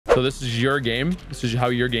So this is your game. This is how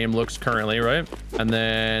your game looks currently, right? And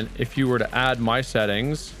then if you were to add my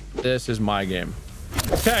settings, this is my game.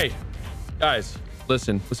 Okay, guys.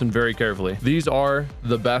 Listen very carefully. These are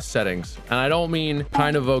the best settings, and I don't mean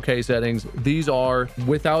kind of okay settings. These are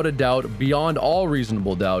without a doubt, beyond all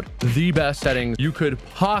reasonable doubt, the best settings you could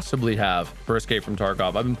possibly have for Escape from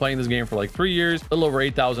Tarkov. I've been playing this game for like 3 years, a little over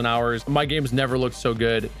 8,000 hours. My game's never looked so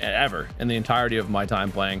good ever in the entirety of my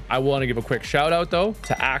time playing. I want to give a quick shout out though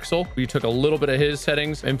to Axel. We took a little bit of his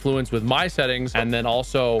settings, influence with my settings, and then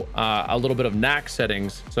also a little bit of Knack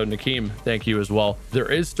settings. So Nakeem, thank you as well. There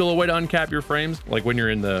is still a way to uncap your frames, like when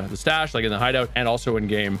you're in the stash, like in the hideout, and also in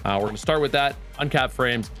game. We're going to start with that, uncap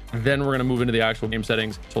frames, then we're going to move into the actual game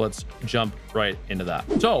settings. So let's jump right into that.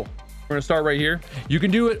 So we're going to start right here. You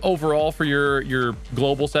can do it overall for your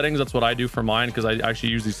global settings. That's what I do for mine, because I actually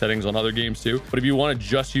use these settings on other games too. But if you want to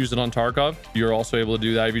just use it on Tarkov, you're also able to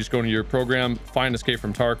do that. If you just go into your program, find Escape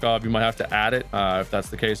from Tarkov, you might have to add it if that's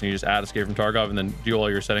the case, and you just add Escape from Tarkov and then do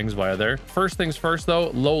all your settings via there. First things first though,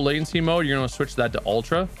 low latency mode, you're going to switch that to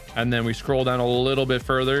ultra, and then we scroll down a little bit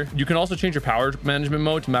further. You can also change your power management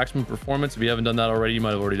mode to maximum performance. If you haven't done that already, you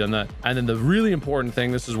might have already done that. And then the really important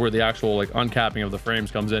thing, this is where the actual like uncapping of the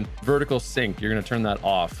frames comes in, vertical sync. You're going to turn that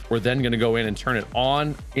off. We're then going to go in and turn it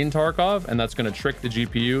on in Tarkov, and that's going to trick the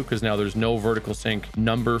GPU because now there's no vertical sync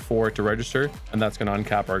number for it to register, and that's going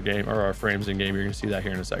to uncap our game or our frames in game. You're going to see that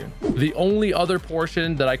here in a second. The only other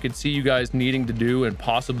portion that I could see you guys needing to do and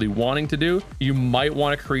possibly wanting to do, you might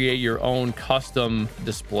want to create your own custom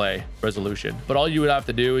display resolution. But all you would have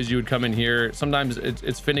to do is you would come in here. Sometimes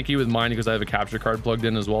it's finicky with mine because I have a capture card plugged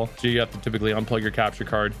in as well. So you have to typically unplug your capture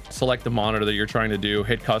card, select the monitor that you're trying to do,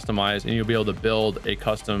 hit customize, and you'll be able to build a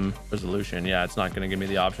custom resolution. Yeah, it's not going to give me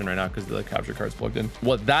the option right now because the capture card's plugged in.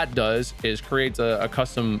 What that does is creates a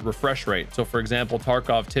custom refresh rate. So for example,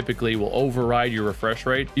 Tarkov typically will override your refresh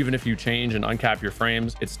rate. Even if you change and uncap your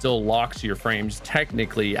frames, it still locks your frames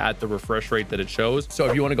technically at the refresh rate that it shows. So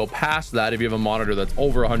if you want to go past that, if you have a monitor that's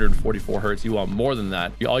over 144 hertz, you want more than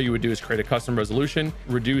that, all you would do is create a custom resolution,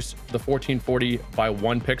 reduce the 1440 by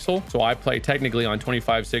 1 pixel. So I play technically on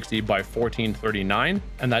 2560 by 1439,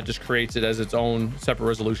 and that just creates it as its own separate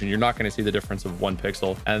resolution. You're not going to see the difference of 1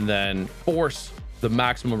 pixel, and then force the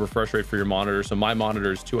maximum refresh rate for your monitor. So my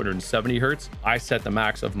monitor is 270 hertz. I set the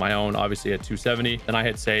max of my own, obviously at 270. Then I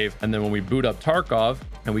hit save. And then when we boot up Tarkov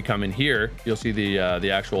and we come in here, you'll see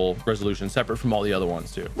the actual resolution separate from all the other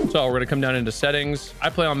ones too. So we're gonna come down into settings.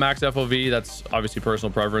 I play on max FOV. That's obviously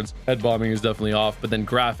personal preference. Head bombing is definitely off, but then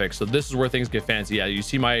graphics. So this is where things get fancy. Yeah, you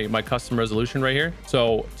see my custom resolution right here.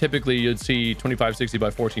 So typically you'd see 2560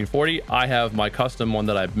 by 1440. I have my custom one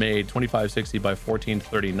that I've made, 2560 by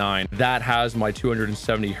 1439. That has my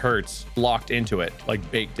 270 hertz locked into it,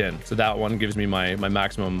 like baked in. So that one gives me my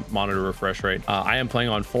maximum monitor refresh rate. I am playing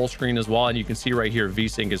on full screen as well, and you can see right here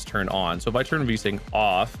VSync is turned on. So if I turn VSync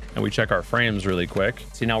off and we check our frames really quick,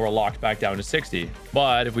 see now we're locked back down to 60.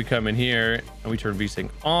 But if we come in here and we turn VSync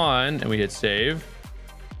on and we hit save,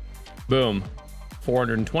 boom,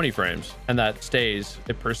 420 frames, and that stays,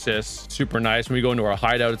 it persists. Super nice. When we go into our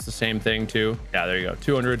hideout, it's the same thing too. Yeah, there you go,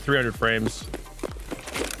 200 300 frames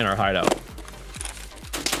in our hideout.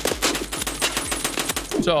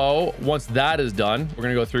 So once that is done, we're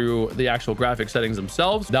going to go through the actual graphic settings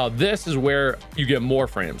themselves. Now, this is where you get more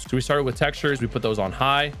frames. So we started with textures. We put those on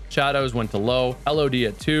high. Shadows went to low. LOD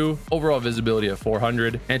at 2. Overall visibility at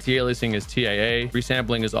 400. Anti-aliasing is TAA.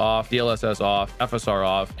 Resampling is off. DLSS off. FSR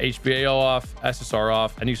off. HBAO off. SSR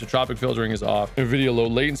off. Anisotropic filtering is off. NVIDIA low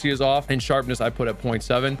latency is off. And sharpness I put at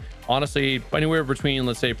 0.7. Honestly, anywhere between,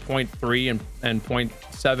 let's say 0.3 and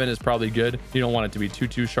 0.7 is probably good. You don't want it to be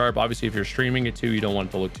too sharp. Obviously, if you're streaming it too, you don't want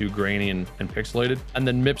it to look too grainy and pixelated. And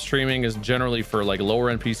then MIP streaming is generally for like lower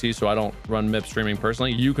end PCs, so I don't run MIP streaming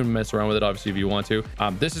personally. You can mess around with it obviously if you want to.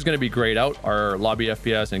 This is going to be grayed out, our lobby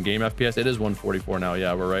FPS and game FPS. It is 144 now.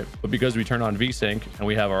 Yeah, we're right. But because we turn on VSync and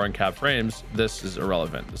we have our uncapped frames, this is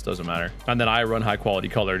irrelevant. This doesn't matter. And then I run high quality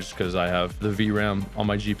color just because I have the VRAM on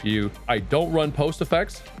my GPU. I don't run post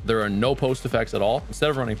effects. There are no post effects at all.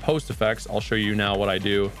 Instead of running post effects, I'll show you now what I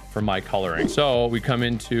do for my coloring. So we come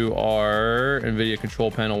into our NVIDIA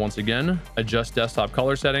control panel once again, adjust desktop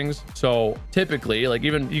color settings. So typically, like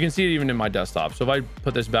even you can see it even in my desktop. So if I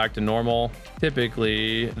put this back to normal,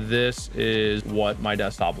 typically this is what my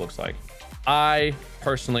desktop looks like. I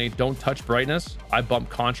personally don't touch brightness. I bump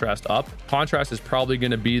contrast up. Contrast is probably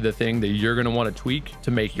going to be the thing that you're going to want to tweak to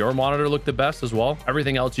make your monitor look the best as well.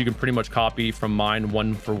 Everything else you can pretty much copy from mine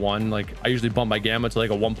one for one. Like I usually bump my gamma to like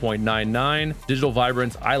a 1.99. Digital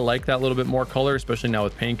vibrance, I like that little bit more color, especially now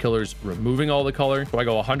with painkillers removing all the color. So I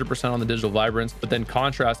go 100% on the digital vibrance, but then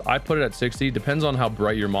contrast, I put it at 60. Depends on how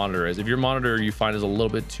bright your monitor is. If your monitor you find is a little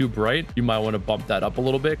bit too bright, you might want to bump that up a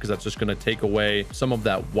little bit because that's just going to take away some of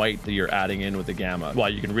that white that you're adding in with the gamma. Well,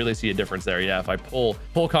 you can really see a difference there. Yeah, if I pull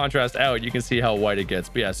contrast out, you can see how white it gets.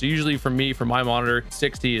 But yeah, so usually for me, for my monitor,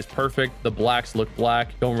 60 is perfect. The blacks look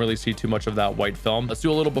black. Don't really see too much of that white film. Let's do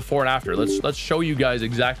a little before and after. Let's show you guys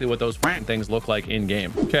exactly what those things look like in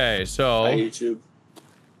game. Okay, so Hi, YouTube.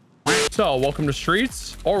 So welcome to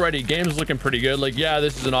Streets. Already game's looking pretty good. Like, yeah,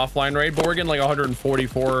 this is an offline raid, but we're getting like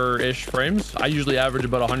 144-ish frames. I usually average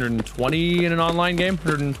about 120 in an online game,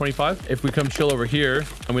 125. If we come chill over here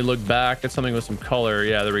and we look back at something with some color,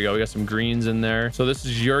 yeah, there we go. We got some greens in there. So this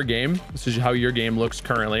is your game. This is how your game looks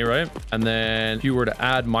currently, right? And then if you were to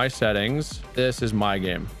add my settings, this is my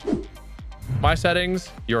game. My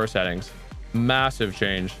settings, your settings. Massive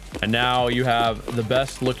change. And now you have the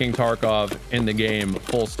best looking Tarkov in the game,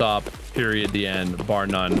 full stop, period, the end, bar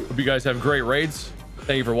none. Hope you guys have great raids.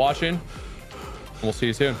 Thank you for watching. We'll see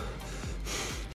you soon.